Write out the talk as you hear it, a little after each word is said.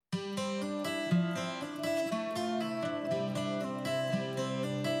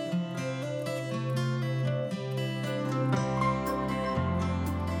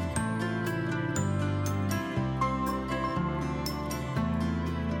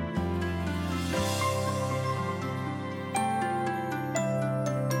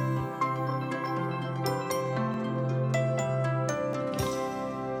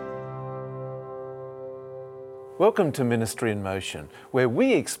Welcome to Ministry in Motion, where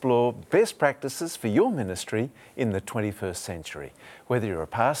we explore best practices for your ministry in the 21st century. Whether you're a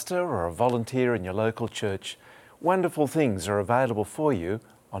pastor or a volunteer in your local church, wonderful things are available for you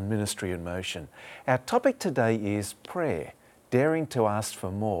on Ministry in Motion. Our topic today is prayer, daring to ask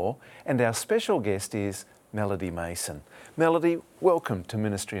for more, and our special guest is Melody Mason. Melody, welcome to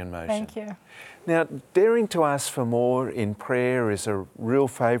Ministry in Motion. Thank you. Now, daring to ask for more in prayer is a real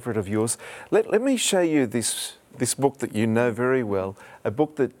favourite of yours. Let me show you this book that you know very well, a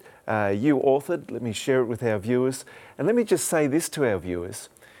book that you authored. Let me share it with our viewers. And let me just say this to our viewers.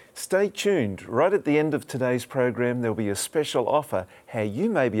 Stay tuned. Right at the end of today's program, there'll be a special offer how you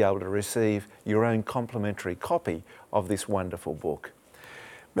may be able to receive your own complimentary copy of this wonderful book.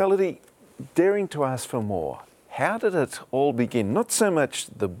 Melody, daring to ask for more. How did it all begin? Not so much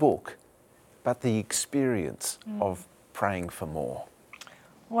the book, but the experience of praying for more.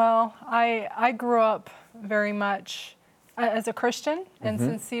 Well, I grew up very much as a Christian and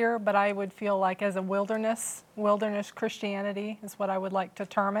sincere, but I would feel like as a wilderness Christianity is what I would like to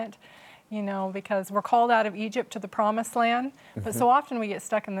term it, you know, because we're called out of Egypt to the promised land, but so often we get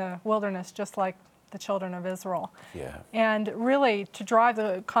stuck in the wilderness just like the children of Israel. Yeah. And really, to drive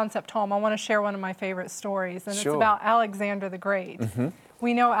the concept home, I want to share one of my favorite stories, and it's about Alexander the Great.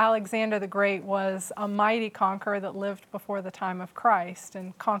 We know Alexander the Great was a mighty conqueror that lived before the time of Christ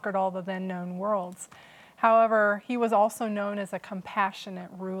and conquered all the then known worlds. However, he was also known as a compassionate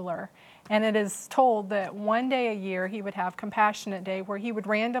ruler. And it is told that one day a year he would have Compassionate Day, where he would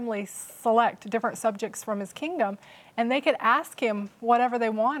randomly select different subjects from his kingdom, and they could ask him whatever they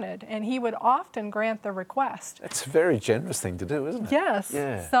wanted, and he would often grant the request. It's a very generous thing to do, isn't it? Yes.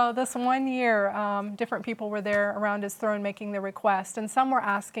 Yeah. So this one year, different people were there around his throne making the request, and some were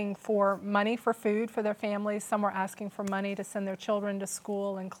asking for money for food for their families, some were asking for money to send their children to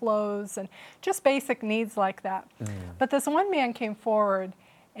school and clothes and just basic needs like that. But this one man came forward,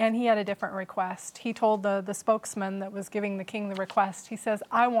 and he had a different request. He told the spokesman that was giving the king the request, he says,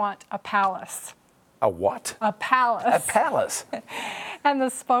 "I want a palace." A what? A palace. A palace. And the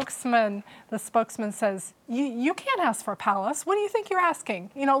spokesman says, you can't ask for a palace. What do you think you're asking?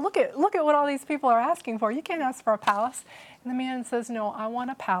 You know, look at what all these people are asking for. You can't ask for a palace. And the man says, "No, I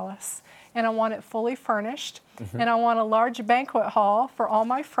want a palace, and I want it fully furnished, and I want a large banquet hall for all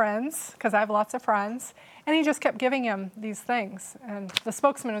my friends, because I have lots of friends." And he just kept giving him these things. And the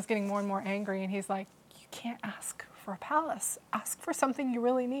spokesman was getting more and more angry, and he's like, "You can't ask for a palace. Ask for something you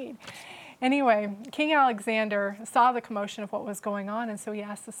really need." Anyway, King Alexander saw the commotion of what was going on, and so he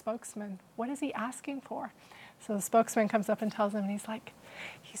asked the spokesman, "What is he asking for?" So the spokesman comes up and tells him, and he's like,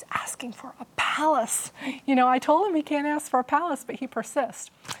 "He's asking for a palace. You know, I told him he can't ask for a palace, but he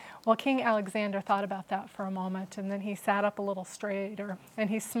persists." Well, King Alexander thought about that for a moment, and then he sat up a little straighter, and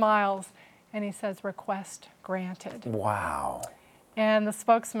he smiles, and he says, "Request granted." Wow. And the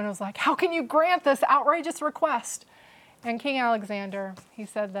spokesman was like, "How can you grant this outrageous request?" And King Alexander, he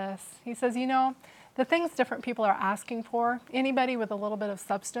said this. He says, "You know, the things different people are asking for, anybody with a little bit of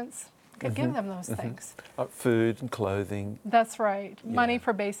substance could give them those things." Food and clothing. That's right. Money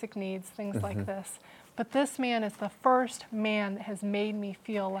for basic needs, things like this. But this man is the first man that has made me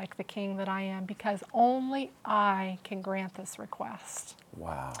feel like the king that I am, because only I can grant this request.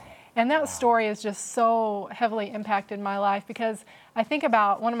 Wow. And that story has just so heavily impacted my life, because I think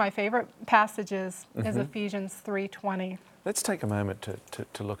about one of my favorite passages is Ephesians 3:20. Let's take a moment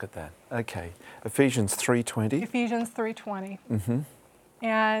to look at that. Okay, Ephesians 3:20. Ephesians 3:20.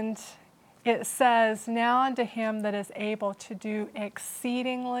 And it says, "Now unto him that is able to do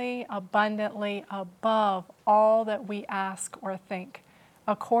exceedingly abundantly above all that we ask or think,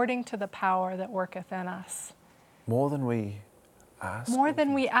 according to the power that worketh in us." More than we ask? More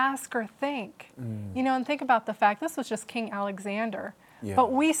than we ask or think. You know, and think about the fact, this was just King Alexander. Yeah.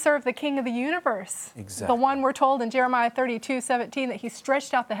 But we serve the King of the universe. Exactly. The one we're told in Jeremiah 32:17 that he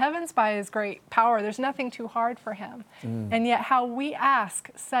stretched out the heavens by his great power. There's nothing too hard for him. And yet how we ask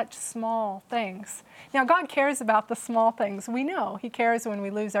such small things. Now, God cares about the small things. We know he cares when we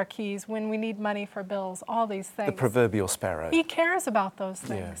lose our keys, when we need money for bills, all these things. The proverbial sparrow. He cares about those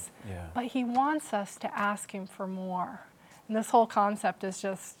things. Yeah. But he wants us to ask him for more. And this whole concept has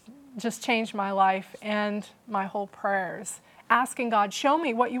just changed my life and my whole prayers. Asking God, show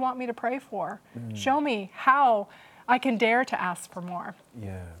me what you want me to pray for. Show me how I can dare to ask for more.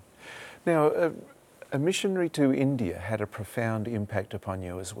 Yeah. Now, a missionary to India had a profound impact upon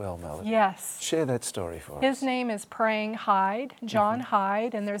you as well, Melody. Yes. Share that story for us. His name is Praying Hyde, John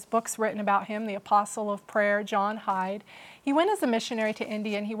Hyde, and there's books written about him, the Apostle of Prayer, John Hyde. He went as a missionary to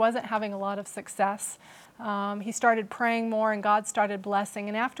India, and he wasn't having a lot of success. he started praying more and God started blessing.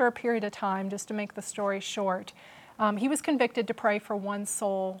 And after a period of time, just to make the story short, he was convicted to pray for one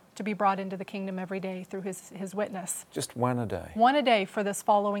soul to be brought into the kingdom every day through his witness. Just one a day? One a day for this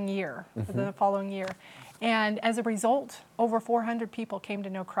following year, for the following year. And as a result, over 400 people came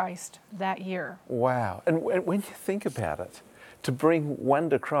to know Christ that year. Wow. And when you think about it, to bring one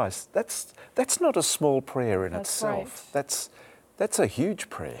to Christ, that's not a small prayer in itself. Right. That's a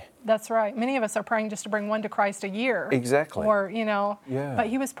huge prayer. That's right. Many of us are praying just to bring one to Christ a year. Exactly. Or, Yeah. but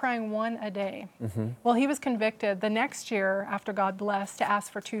he was praying one a day. Well, he was convicted the next year after God blessed to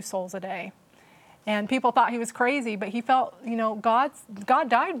ask for 2 souls a day. And people thought he was crazy, but he felt, God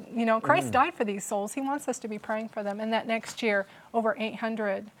died, Christ died for these souls. He wants us to be praying for them. And that next year, over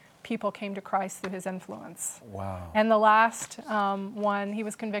 800 people came to Christ through his influence. Wow. And the last one he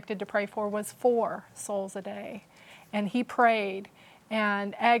was convicted to pray for was 4 souls a day. And he prayed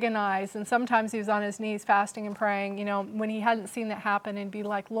and agonized, and sometimes he was on his knees fasting and praying, when he hadn't seen that happen, and be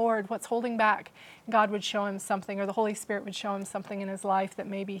like, Lord, what's holding back? God would show him something, or the Holy Spirit would show him something in his life that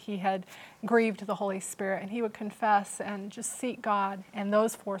maybe he had grieved the Holy Spirit, and he would confess and just seek God, and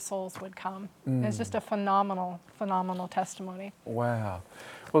those 4 souls would come. It's just a phenomenal, phenomenal testimony. Wow.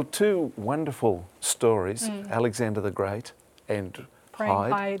 Well, 2 wonderful stories, Alexander the Great and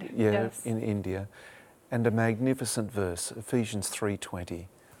Praying Hyde, yes. in India. And a magnificent verse, Ephesians 3:20.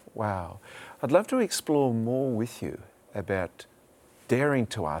 Wow. I'd love to explore more with you about daring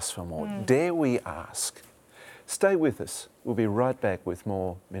to ask for more. Dare we ask? Stay with us. We'll be right back with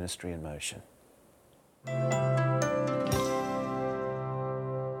more Ministry in Motion.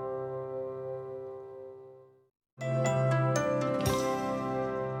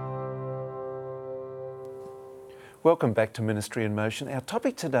 Welcome back to Ministry in Motion. Our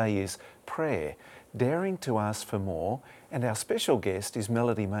topic today is prayer, daring to ask for more, and our special guest is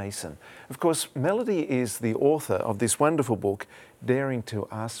Melody Mason. Of course, Melody is the author of this wonderful book, Daring to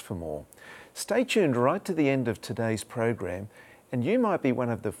Ask for More. Stay tuned right to the end of today's program, and you might be one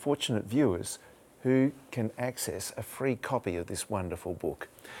of the fortunate viewers who can access a free copy of this wonderful book.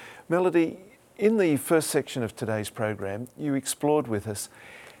 Melody, in the first section of today's program, you explored with us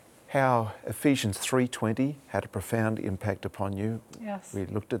how Ephesians 3:20 had a profound impact upon you. Yes. We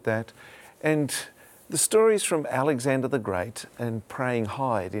looked at that. And the stories from Alexander the Great and Praying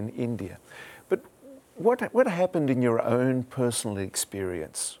Hyde in India. But what happened in your own personal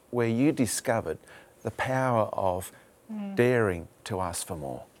experience where you discovered the power of daring to ask for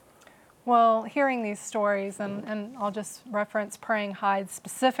more? Well, hearing these stories, and I'll just reference Praying Hyde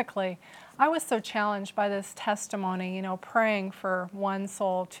specifically, I was so challenged by this testimony, praying for 1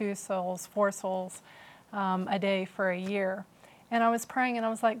 soul, 2 souls, 4 souls a day for a year. And I was praying and I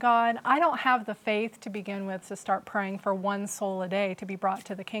was like, God, I don't have the faith to begin with to start praying for 1 soul a day to be brought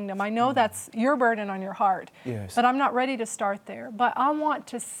to the kingdom. I know that's your burden on your heart, yes, but I'm not ready to start there. But I want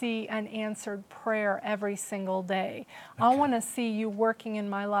to see an answered prayer every single day. Okay. I want to see you working in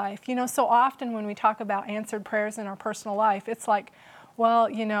my life. So often when we talk about answered prayers in our personal life, it's like, well,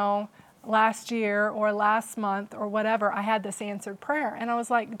 last year or last month or whatever, I had this answered prayer. And I was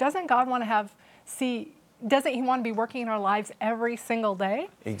like, doesn't God want to doesn't he want to be working in our lives every single day?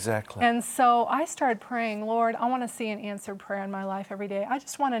 Exactly. And so I started praying, Lord, I want to see an answered prayer in my life every day. I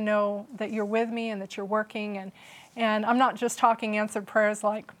just want to know that you're with me and that you're working. And I'm not just talking answered prayers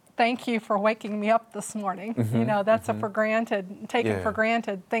like, thank you for waking me up this morning. That's a taken for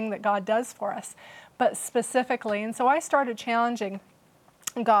granted thing that God does for us. But specifically, and so I started challenging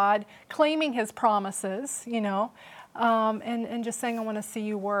God, claiming his promises, and just saying, I want to see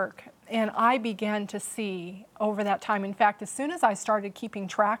you work. And I began to see over that time. In fact, as soon as I started keeping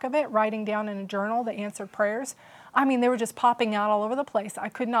track of it, writing down in a journal the answered prayers, they were just popping out all over the place. I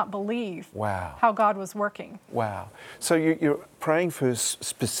could not believe how God was working. Wow. So you're praying for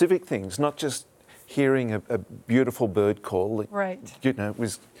specific things, not just hearing a beautiful bird call that right.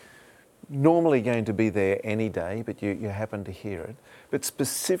 Was normally going to be there any day, but you happen to hear it. But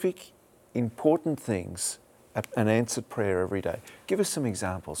specific, important things, an answered prayer every day. Give us some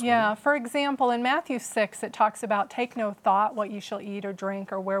examples. Yeah, for example, in Matthew 6, it talks about take no thought what you shall eat or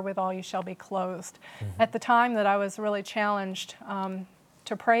drink or wherewithal you shall be clothed. At the time that I was really challenged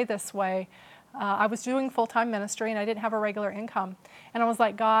to pray this way, I was doing full-time ministry and I didn't have a regular income. And I was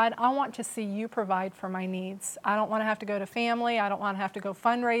like, God, I want to see you provide for my needs. I don't want to have to go to family. I don't want to have to go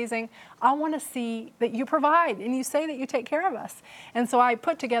fundraising. I want to see that you provide and you say that you take care of us. And so I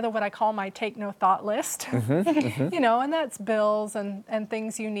put together what I call my take no thought list, and that's bills and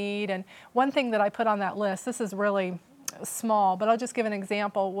things you need. And one thing that I put on that list, this is really small, but I'll just give an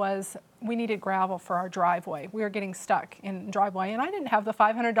example. Was we needed gravel for our driveway. We were getting stuck in the driveway, and I didn't have the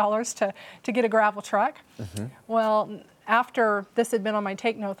 $500 to get a gravel truck. Well, after this had been on my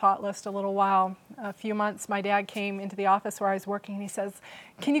take no thought list a little while, a few months, my dad came into the office where I was working, and he says,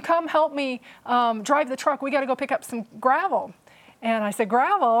 "Can you come help me drive the truck? We got to go pick up some gravel." And I said,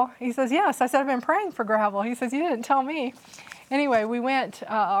 "Gravel?" He says, "Yes." I said, "I've been praying for gravel." He says, "You didn't tell me." Anyway, we went,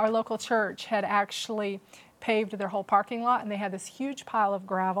 our local church had actually paved their whole parking lot, and they had this huge pile of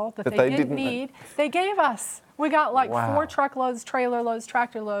gravel that they didn't need. They gave us. We got like 4 truckloads, trailer loads,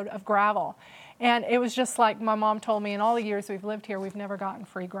 tractor load of gravel. And it was just like my mom told me, in all the years we've lived here, we've never gotten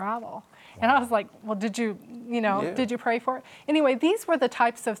free gravel. And I was like, well, did you pray for it? Anyway, these were the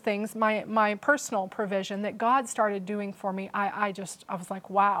types of things, my personal provision that God started doing for me. I was like,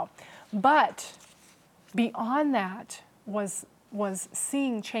 wow. But beyond that was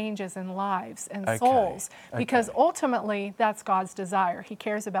seeing changes in lives and souls, because ultimately that's God's desire. He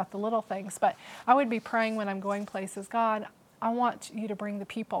cares about the little things. But I would be praying when I'm going places, God, I want you to bring the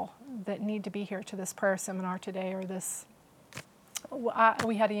people that need to be here to this prayer seminar today, or this.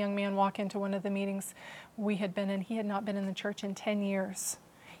 We had a young man walk into one of the meetings we had been in. He had not been in the church in 10 years.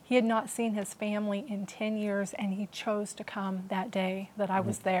 He had not seen his family in 10 years, and he chose to come that day that I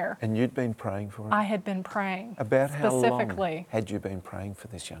was there. And you'd been praying for him? I had been praying. About specifically. How long had you been praying for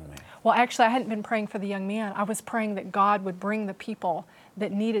this young man? Well, actually, I hadn't been praying for the young man. I was praying that God would bring the people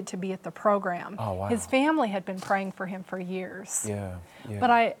that needed to be at the program. Oh, wow. His family had been praying for him for years. Yeah.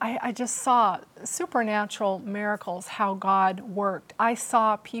 But I just saw supernatural miracles, how God worked. I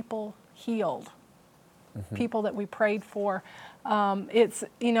saw people healed, people that we prayed for. It's,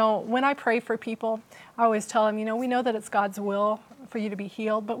 when I pray for people, I always tell them, we know that it's God's will for you to be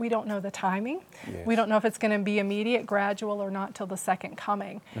healed, but we don't know the timing. Yes. We don't know if it's going to be immediate, gradual, or not till the second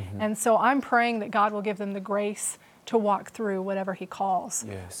coming. And so I'm praying that God will give them the grace to walk through whatever He calls.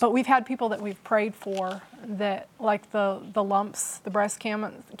 Yes. But we've had people that we've prayed for that, like the lumps, the breast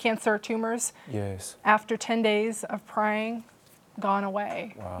cancer tumors, yes, after 10 days of praying, gone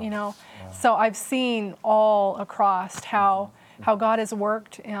away. Wow. So I've seen all across how God has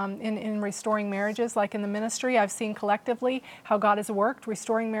worked in restoring marriages. Like in the ministry, I've seen collectively how God has worked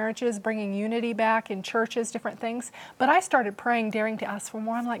restoring marriages, bringing unity back in churches, different things. But I started praying, daring to ask for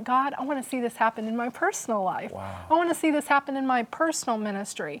more. I'm like, God, I want to see this happen in my personal life. Wow. I want to see this happen in my personal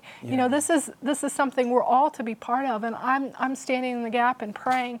ministry. Yeah. This is something we're all to be part of, and I'm standing in the gap and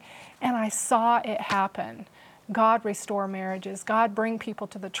praying, and I saw it happen. God restore marriages. God bring people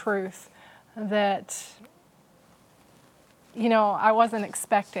to the truth that I wasn't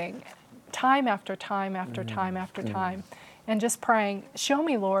expecting, time after time after time after time. And just praying, show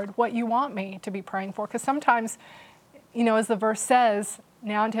me, Lord, what you want me to be praying for. Because sometimes, as the verse says,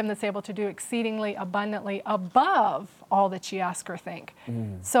 now unto him that's able to do exceedingly abundantly above all that ye ask or think.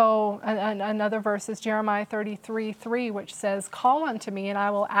 So another verse is Jeremiah 33:3, which says, call unto me and I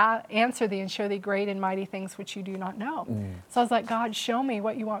will answer thee and show thee great and mighty things which you do not know. So I was like, God, show me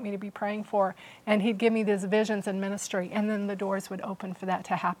what you want me to be praying for. And He'd give me these visions in ministry, and then the doors would open for that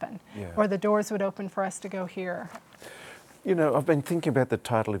to happen. Yeah. Or the doors would open for us to go here. I've been thinking about the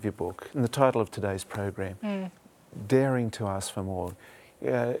title of your book and the title of today's program, Daring to Ask for More.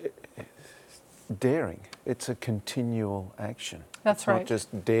 Daring, it's a continual action. That's it's right. Not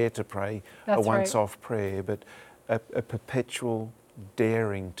just dare to pray, That's a once-off prayer, but a perpetual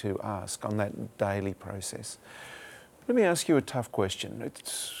daring to ask on that daily process. Let me ask you a tough question.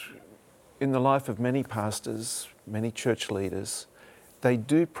 It's in the life of many pastors, many church leaders, they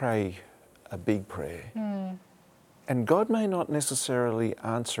do pray a big prayer. And God may not necessarily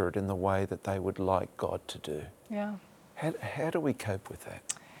answer it in the way that they would like God to do. Yeah. How do we cope with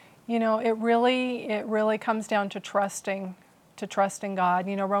that? It really comes down to trusting God.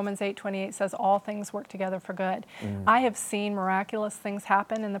 Romans 8:28 says all things work together for good. I have seen miraculous things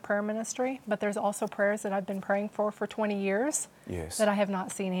happen in the prayer ministry, but there's also prayers that I've been praying for 20 years Yes. that I have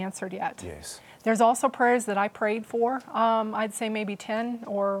not seen answered yet. Yes. There's also prayers that I prayed for, I'd say maybe 10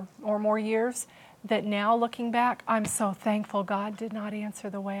 or more years, that now looking back, I'm so thankful God did not answer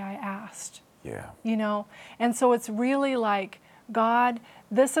the way I asked. Yeah. And so it's really like, God,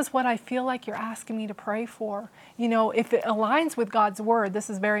 this is what I feel like you're asking me to pray for. If it aligns with God's word, this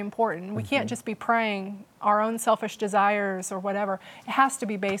is very important. We can't just be praying our own selfish desires or whatever. It has to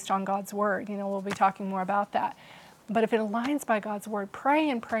be based on God's word. We'll be talking more about that. But if it aligns by God's word, pray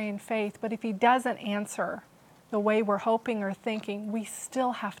and pray in faith. But if He doesn't answer the way we're hoping or thinking, we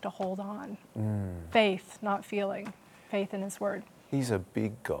still have to hold on. Faith, not feeling. Faith in His word. He's a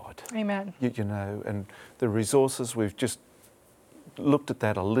big God. Amen. And the resources we've just looked at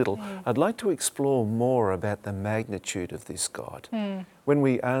that a little. I'd like to explore more about the magnitude of this God. When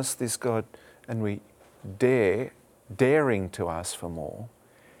we ask this God and we daring to ask for more,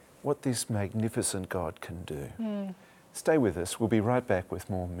 what this magnificent God can do. Stay with us. We'll be right back with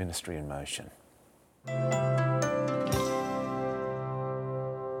more Ministry in Motion.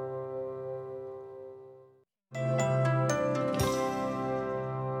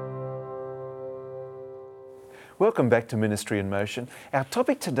 Welcome back to Ministry in Motion. Our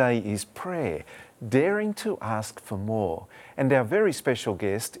topic today is prayer, daring to ask for more. And our very special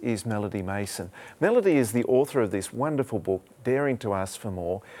guest is Melody Mason. Melody is the author of this wonderful book, Daring to Ask for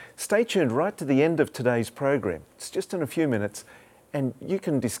More. Stay tuned right to the end of today's program. It's just in a few minutes, and you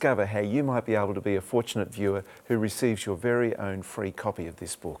can discover how you might be able to be a fortunate viewer who receives your very own free copy of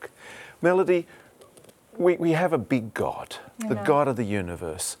this book. Melody, we have a big God, the God of the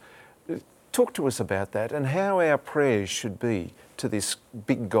universe. Talk to us about that and how our prayers should be to this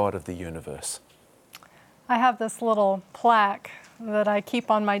big God of the universe. I have this little plaque that I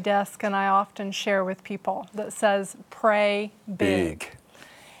keep on my desk and I often share with people that says, pray big.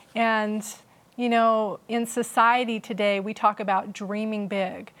 And, you know, in society today, we talk about dreaming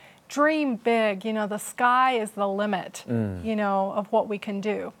big. Dream big, you know, the sky is the limit, you know, of what we can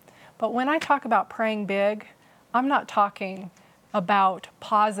do. But when I talk about praying big, I'm not talking about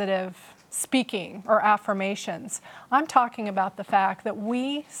positive speaking or affirmations. I'm talking about the fact that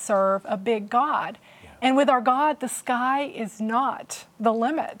we serve a big God. And with our God, the sky is not the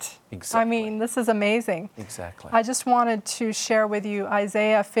limit. Exactly. I mean, this is amazing. Exactly. I just wanted to share with you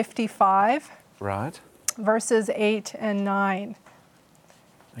Isaiah 55, Right. verses 8 and 9.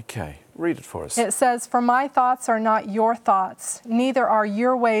 Okay, read it for us. It says, "For my thoughts are not your thoughts, neither are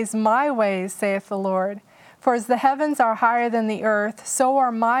your ways my ways, saith the Lord. For as the heavens are higher than the earth, so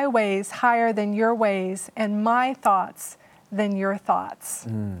are my ways higher than your ways, and my thoughts than your thoughts."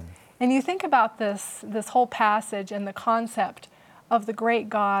 And you think about this whole passage and the concept of the great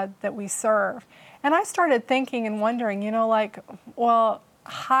God that we serve. And I started thinking and wondering, you know, like, well,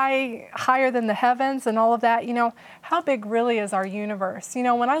 higher than the heavens and all of that, you know, how big really is our universe? You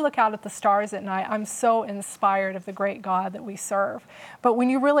know, when I look out at the stars at night, I'm so inspired of the great God that we serve. But when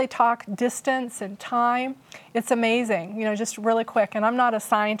you really talk distance and time, it's amazing, you know, just really quick. And I'm not a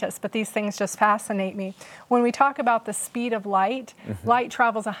scientist, but these things just fascinate me. When we talk about the speed of light, light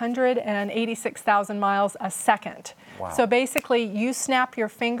travels 186,000 miles a second. Wow. So basically, you snap your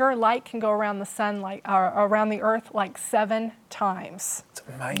finger, light can go around the sun, like around the earth, like 7 times. It's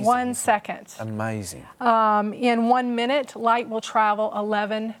amazing. 1 second. Amazing. In 1 minute, light will travel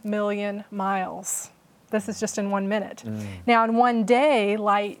 11 million miles. This is just in 1 minute. Now, in 1 day,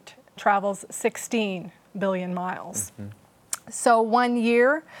 light travels 16 billion miles. So 1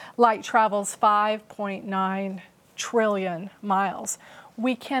 year, light travels 5.9 trillion miles.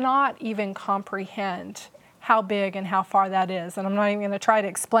 We cannot even comprehend how big and how far that is. And I'm not even going to try to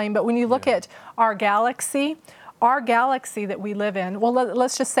explain, but when you look at our galaxy that we live in, well,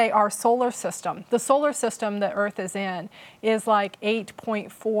 let's just say our solar system, the solar system that Earth is in is like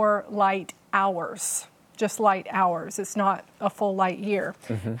 8.4 light hours, just light hours. It's not a full light year.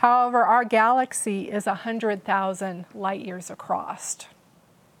 However, our galaxy is 100,000 light years across.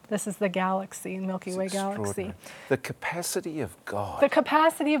 This is the galaxy, Milky Way galaxy. The capacity of God. The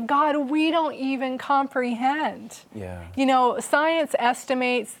capacity of God, we don't even comprehend. Yeah. You know, science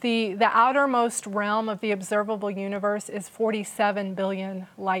estimates the outermost realm of the observable universe is 47 billion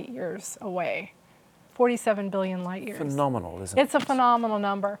light years away. 47 billion light years. Phenomenal, isn't it? It's a phenomenal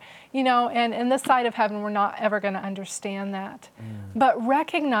number. You know, and in this side of heaven, we're not ever going to understand that. But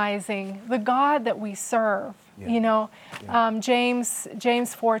recognizing the God that we serve, you know, James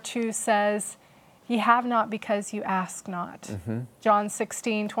 4:2 says, "Ye have not because you ask not." John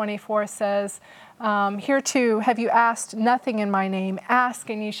 16:24 says, "Hereto have you asked nothing in my name. Ask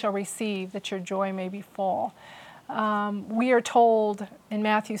and ye shall receive, that your joy may be full." We are told in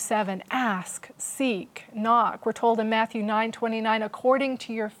Matthew 7, ask, seek, knock. We're told in Matthew 9:29, according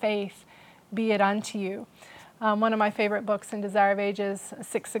to your faith be it unto you. One of my favorite books in Desire of Ages,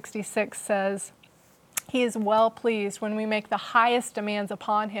 666, says, He is well pleased when we make the highest demands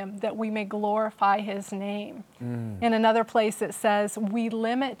upon Him, that we may glorify His name. In another place it says, we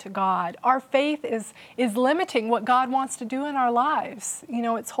limit God. Our faith is limiting what God wants to do in our lives. You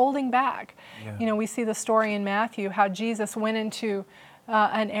know, it's holding back. You know, we see the story in Matthew, how Jesus went into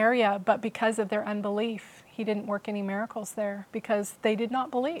an area, but because of their unbelief, He didn't work any miracles there because they did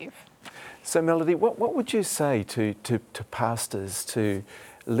not believe. So Melody, what would you say to pastors, to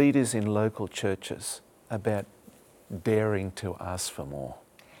leaders in local churches about daring to ask for more?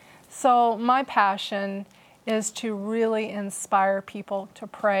 So my passion is to really inspire people to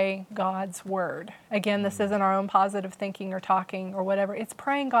pray God's word. Again, this isn't our own positive thinking or talking or whatever. It's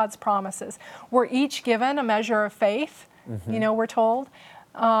praying God's promises. We're each given a measure of faith, we're told.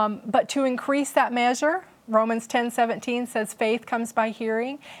 But to increase that measure, Romans 10:17 says faith comes by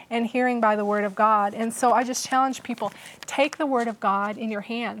hearing, and hearing by the word of God. And so I just challenge people, take the word of God in your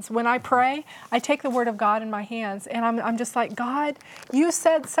hands. When I pray, I take the word of God in my hands, and I'm just like, God, you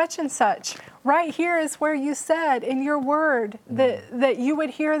said such and such. Right here is where you said in your word that you would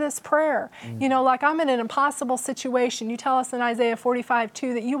hear this prayer. Like I'm in an impossible situation. You tell us in Isaiah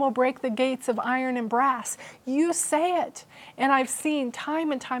 45:2 that you will break the gates of iron and brass. You say it. And I've seen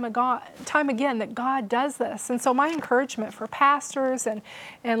time and time again that God does this. And so my encouragement for pastors and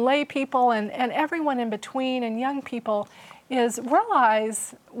lay people and everyone in between and young people is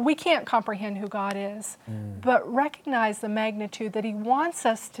realize we can't comprehend who God is, but recognize the magnitude that He wants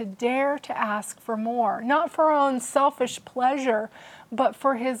us to dare to ask for more, not for our own selfish pleasure, but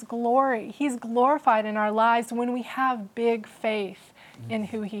for His glory. He's glorified in our lives when we have big faith in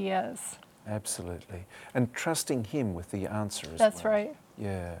who He is. Absolutely. And trusting Him with the answer as well. That's right.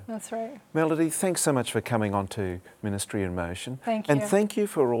 Yeah. That's right. Melody, thanks so much for coming on to Ministry in Motion. Thank you. And thank you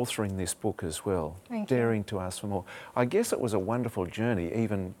for authoring this book as well, Thank you. Daring to Ask for More. I guess it was a wonderful journey,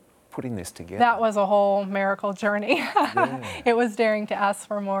 even putting this together. That was a whole miracle journey. Yeah. It was daring to ask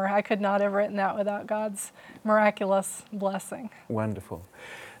for more. I could not have written that without God's miraculous blessing. Wonderful.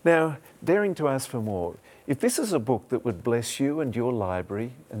 Now, Daring to Ask for More. If this is a book that would bless you and your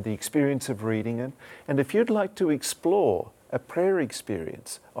library and the experience of reading it, and if you'd like to explore a prayer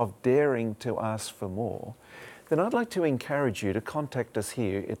experience of daring to ask for more, then I'd like to encourage you to contact us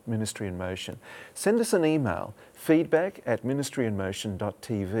here at Ministry in Motion. Send us an email,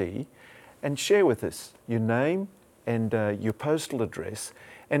 feedback@ministryinmotion.tv, and share with us your name and your postal address.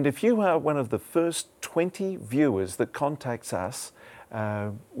 And if you are one of the first 20 viewers that contacts us,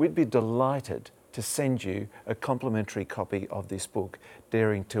 we'd be delighted to send you a complimentary copy of this book,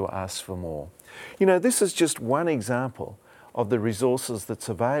 Daring to Ask for More. This is just one example of the resources that's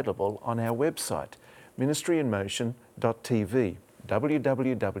available on our website, ministryinmotion.tv,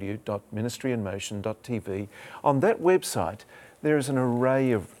 www.ministryinmotion.tv. On that website, there is an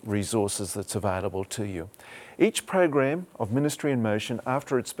array of resources that's available to you. Each program of Ministry in Motion,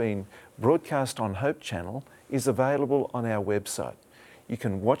 after it's been broadcast on Hope Channel, is available on our website. You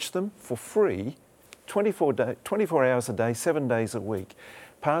can watch them for free 24 hours a day, 7 days a week.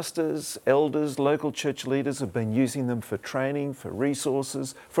 Pastors, elders, local church leaders have been using them for training, for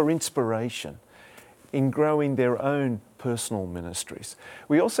resources, for inspiration in growing their own personal ministries.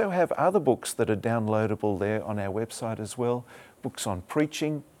 We also have other books that are downloadable there on our website as well, books on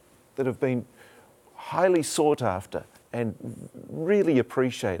preaching that have been highly sought after and really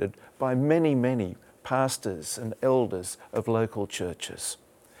appreciated by many, many pastors and elders of local churches.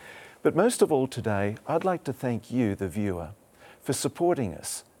 But most of all today, I'd like to thank you, the viewer, for supporting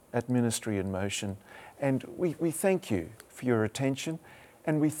us at Ministry in Motion. And we thank you for your attention,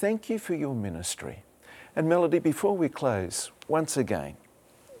 and we thank you for your ministry. And Melody, before we close, once again,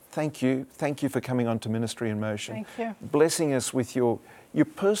 thank you. Thank you for coming on to Ministry in Motion. Thank you. Blessing us with your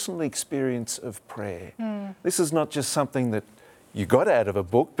personal experience of prayer. This is not just something that you got out of a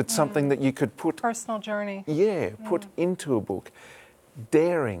book, but something that you could put... Personal journey. Put into a book.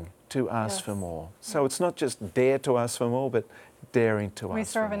 Daring to ask for more. So it's not just dare to ask for more, but daring to ask for more. We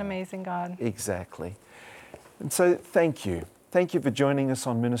serve an amazing God. Exactly. And so thank you. Thank you for joining us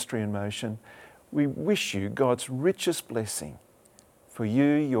on Ministry in Motion. We wish you God's richest blessing for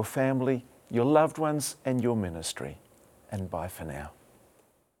you, your family, your loved ones, and your ministry. And bye for now.